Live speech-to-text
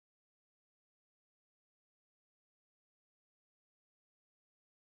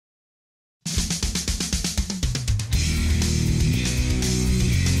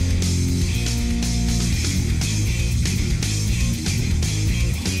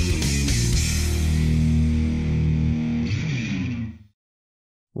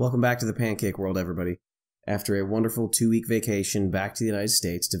Welcome back to the Pancake World, everybody. After a wonderful 2-week vacation back to the United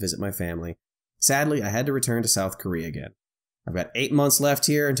States to visit my family, sadly, I had to return to South Korea again. I've got 8 months left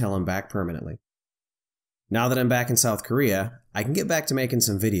here until I'm back permanently. Now that I'm back in South Korea, I can get back to making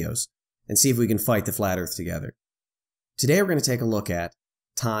some videos and see if we can fight the flat Earth together. Today we're going to take a look at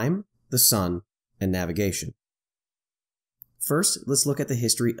time, the sun, and navigation. First, let's look at the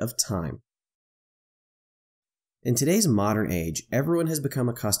history of time. In today's modern age, everyone has become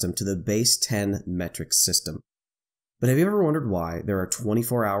accustomed to the base 10 metric system. But have you ever wondered why there are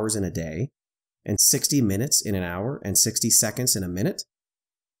 24 hours in a day, and 60 minutes in an hour, and 60 seconds in a minute?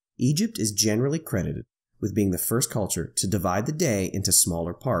 Egypt is generally credited with being the first culture to divide the day into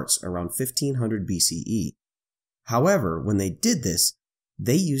smaller parts around 1500 BCE. However, when they did this,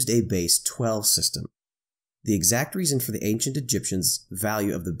 they used a base 12 system. The exact reason for the ancient Egyptians'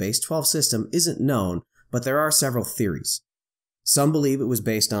 value of the base 12 system isn't known, but there are several theories. Some believe it was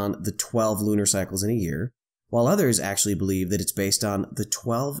based on the 12 lunar cycles in a year, while others actually believe that it's based on the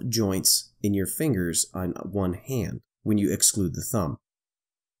 12 joints in your fingers on one hand, when you exclude the thumb.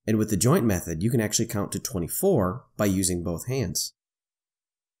 And with the joint method, you can actually count to 24 by using both hands.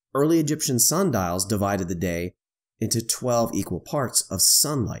 Early Egyptian sundials divided the day into 12 equal parts of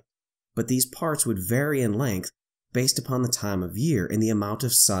sunlight, but these parts would vary in length based upon the time of year and the amount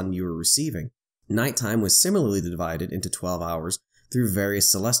of sun you were receiving. Nighttime was similarly divided into 12 hours through various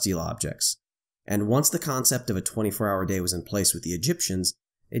celestial objects, and once the concept of a 24-hour day was in place with the Egyptians,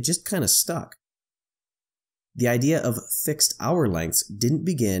 it just kind of stuck. The idea of fixed hour lengths didn't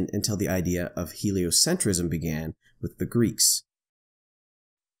begin until the idea of heliocentrism began with the Greeks.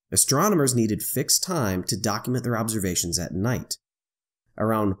 Astronomers needed fixed time to document their observations at night.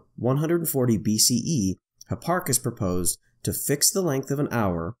 Around 140 BCE, Hipparchus proposed to fix the length of an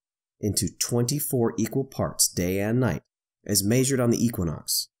hour into 24 equal parts, day and night, as measured on the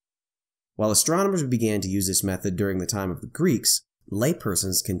equinox. While astronomers began to use this method during the time of the Greeks,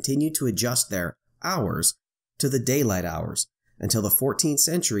 laypersons continued to adjust their hours to the daylight hours until the 14th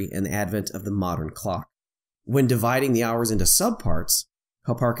century and the advent of the modern clock. When dividing the hours into subparts,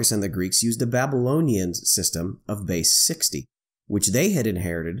 Hipparchus and the Greeks used a Babylonian system of base 60, which they had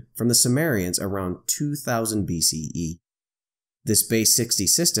inherited from the Sumerians around 2000 BCE. This base 60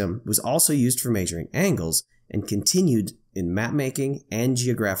 system was also used for measuring angles and continued in map-making and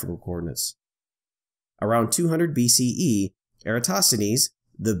geographical coordinates. Around 200 BCE, Eratosthenes,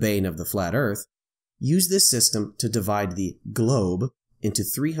 the bane of the flat Earth, used this system to divide the globe into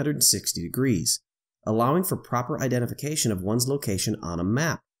 360 degrees, allowing for proper identification of one's location on a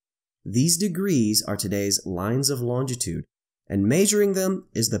map. These degrees are today's lines of longitude, and measuring them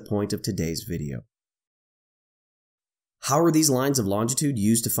is the point of today's video. How are these lines of longitude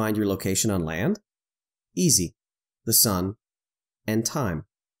used to find your location on land? Easy. The sun and time.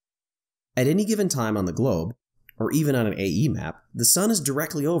 At any given time on the globe, or even on an AE map, the sun is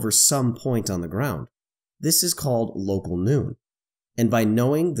directly over some point on the ground. This is called local noon. And by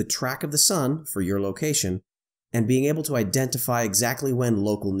knowing the track of the sun for your location, and being able to identify exactly when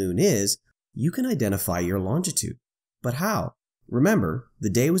local noon is, you can identify your longitude. But how? Remember, the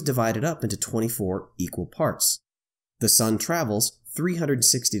day was divided up into 24 equal parts. The sun travels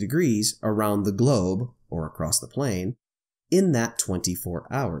 360 degrees around the globe, or across the plane, in that 24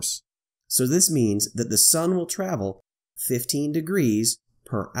 hours. So this means that the sun will travel 15 degrees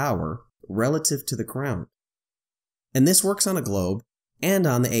per hour relative to the ground. And this works on a globe and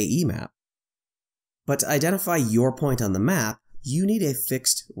on the AE map. But to identify your point on the map, you need a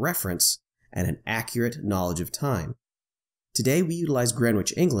fixed reference and an accurate knowledge of time. Today we utilize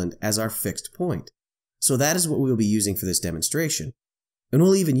Greenwich, England as our fixed point. So that is what we will be using for this demonstration, and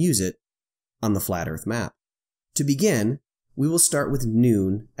we'll even use it on the flat Earth map. To begin, we will start with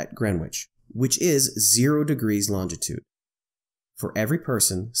noon at Greenwich, which is 0 degrees longitude. For every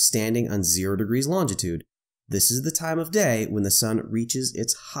person standing on 0 degrees longitude, this is the time of day when the sun reaches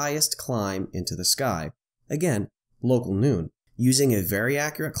its highest climb into the sky. Again, local noon. Using a very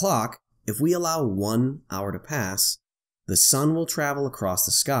accurate clock, if we allow 1 hour to pass, the sun will travel across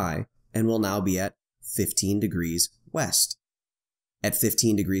the sky and will now be at 15 degrees west. At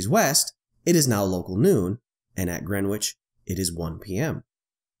 15 degrees west, it is now local noon, and at Greenwich, it is 1 p.m.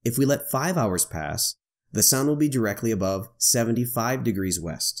 If we let 5 hours pass, the sun will be directly above 75 degrees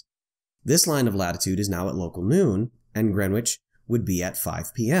west. This line of latitude is now at local noon, and Greenwich would be at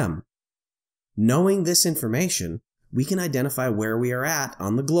 5 p.m. Knowing this information, we can identify where we are at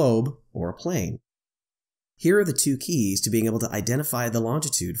on the globe or a plane. Here are the 2 keys to being able to identify the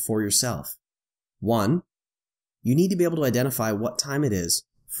longitude for yourself. 1. You need to be able to identify what time it is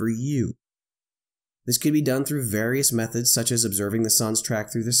for you. This could be done through various methods such as observing the sun's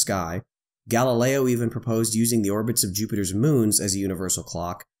track through the sky. Galileo even proposed using the orbits of Jupiter's moons as a universal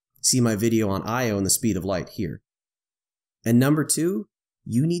clock. See my video on Io and the speed of light here. And number 2,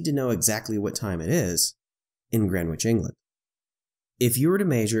 you need to know exactly what time it is in Greenwich, England. If you were to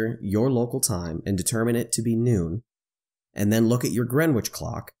measure your local time and determine it to be noon, and then look at your Greenwich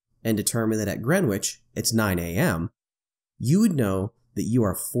clock and determine that at Greenwich it's 9 a.m., you would know that you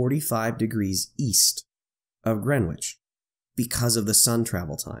are 45 degrees east of Greenwich because of the sun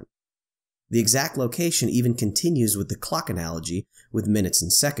travel time. The exact location even continues with the clock analogy with minutes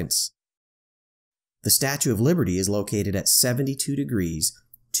and seconds. The Statue of Liberty is located at 72 degrees,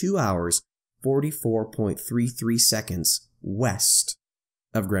 2 hours, 44.33 seconds west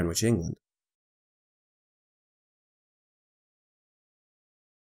of Greenwich, England.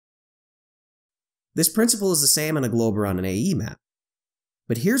 This principle is the same on a globe or on an AE map.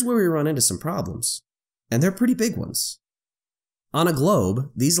 But here's where we run into some problems, and they're pretty big ones. On a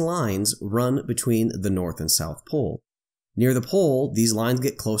globe, these lines run between the North and South Pole. Near the pole, these lines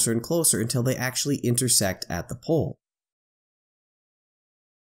get closer and closer until they actually intersect at the pole.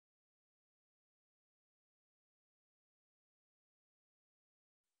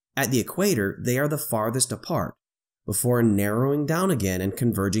 At the equator, they are the farthest apart, before narrowing down again and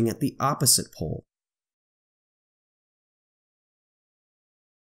converging at the opposite pole.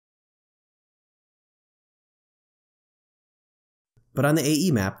 But on the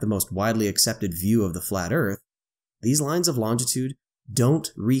AE map, the most widely accepted view of the flat Earth, these lines of longitude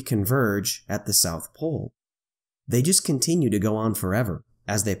don't reconverge at the South Pole. They just continue to go on forever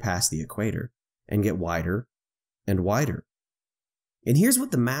as they pass the equator and get wider and wider. And here's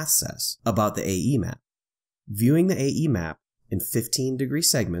what the math says about the AE map. Viewing the AE map in 15-degree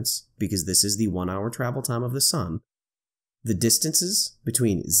segments, because this is the 1-hour travel time of the sun, the distances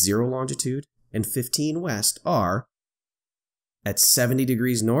between 0 longitude and 15 west are, at 70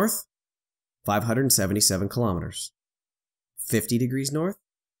 degrees north, 577 kilometers. 50 degrees north,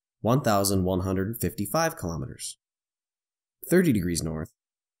 1,155 kilometers. 30 degrees north,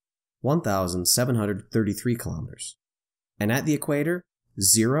 1,733 kilometers. And at the equator,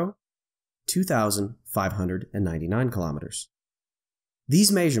 0, 2,599 kilometers.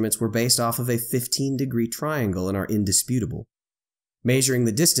 These measurements were based off of a 15-degree triangle and are indisputable. Measuring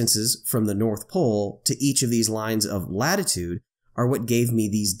the distances from the North Pole to each of these lines of latitude are what gave me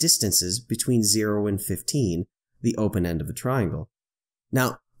these distances between 0 and 15, the open end of the triangle.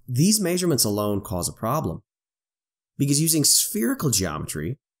 Now, these measurements alone cause a problem, because using spherical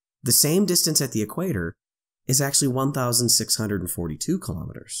geometry, the same distance at the equator is actually 1,642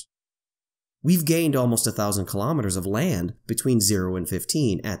 kilometers. We've gained almost 1,000 kilometers of land between 0 and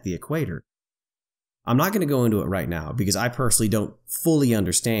 15 at the equator. I'm not going to go into it right now because I personally don't fully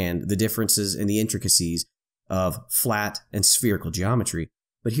understand the differences and the intricacies of flat and spherical geometry,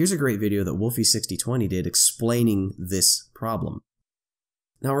 but here's a great video that Wolfie6020 did explaining this problem.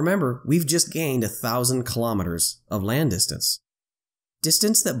 Now remember, we've just gained 1,000 kilometers of land distance.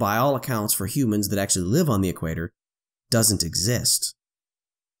 Distance that by all accounts for humans that actually live on the equator doesn't exist.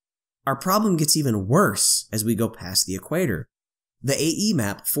 Our problem gets even worse as we go past the equator. The AE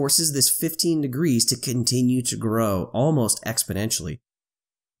map forces this 15 degrees to continue to grow almost exponentially.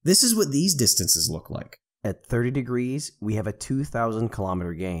 This is what these distances look like. At 30 degrees, we have a 2,000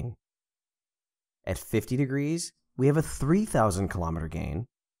 kilometer gain. At 50 degrees, we have a 3,000 kilometer gain.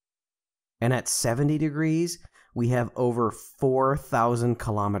 And at 70 degrees, we have over 4,000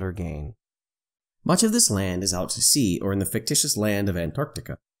 kilometer gain. Much of this land is out to sea or in the fictitious land of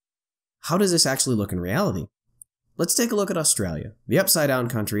Antarctica. How does this actually look in reality? Let's take a look at Australia, the upside-down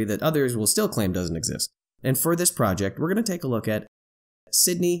country that others will still claim doesn't exist. And for this project, we're going to take a look at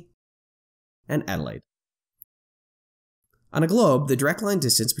Sydney and Adelaide. On a globe, the direct line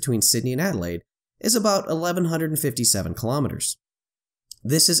distance between Sydney and Adelaide is about 1,157 kilometers.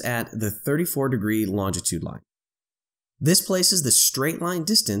 This is at the 34-degree longitude line. This places the straight line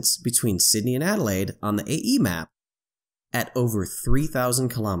distance between Sydney and Adelaide on the AE map at over 3,000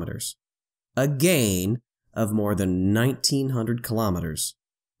 kilometers. A gain of more than 1,900 kilometers.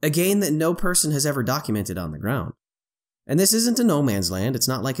 A gain that no person has ever documented on the ground. And this isn't a no man's land, it's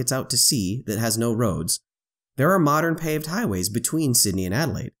not like it's out to sea that has no roads. There are modern paved highways between Sydney and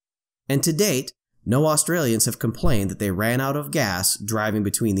Adelaide. And to date, no Australians have complained that they ran out of gas driving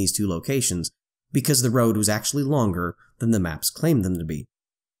between these two locations because the road was actually longer than the maps claimed them to be.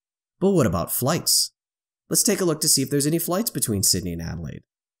 But what about flights? Let's take a look to see if there's any flights between Sydney and Adelaide.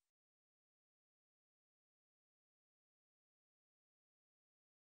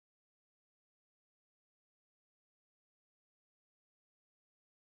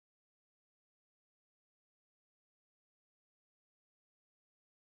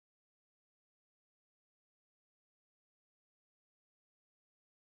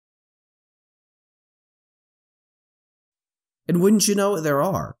 And wouldn't you know it, there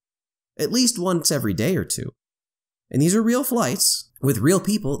are. At least once every day or two. And these are real flights with real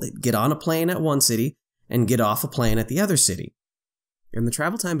people that get on a plane at one city and get off a plane at the other city. And the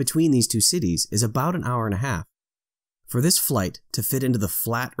travel time between these two cities is about an hour and a half. For this flight to fit into the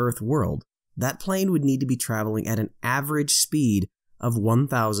flat Earth world, that plane would need to be traveling at an average speed of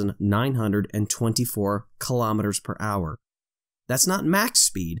 1,924 kilometers per hour. That's not max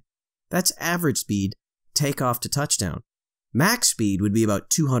speed, that's average speed, takeoff to touchdown. Max speed would be about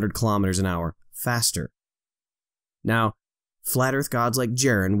 200 kilometers an hour faster. Now, flat Earth gods like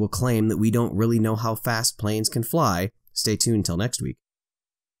Jaren will claim that we don't really know how fast planes can fly. Stay tuned until next week.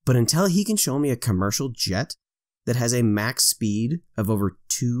 But until he can show me a commercial jet that has a max speed of over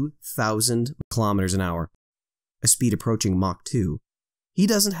 2,000 kilometers an hour, a speed approaching Mach 2, he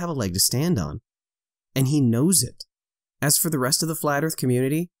doesn't have a leg to stand on. And he knows it. As for the rest of the flat Earth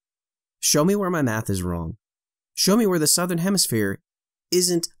community, show me where my math is wrong. Show me where the southern hemisphere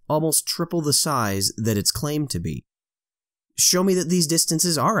isn't almost triple the size that it's claimed to be. Show me that these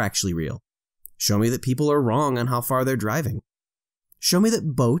distances are actually real. Show me that people are wrong on how far they're driving. Show me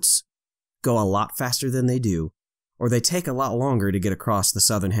that boats go a lot faster than they do, or they take a lot longer to get across the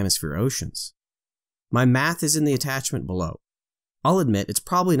southern hemisphere oceans. My math is in the attachment below. I'll admit it's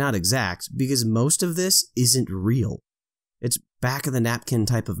probably not exact because most of this isn't real. It's back of the napkin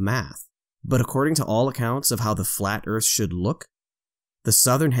type of math. But according to all accounts of how the flat Earth should look, the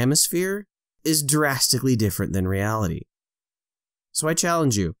southern hemisphere is drastically different than reality. So I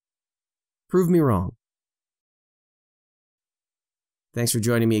challenge you. Prove me wrong. Thanks for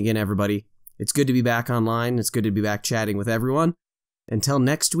joining me again, everybody. It's good to be back online. It's good to be back chatting with everyone. Until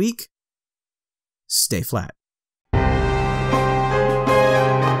next week, stay flat.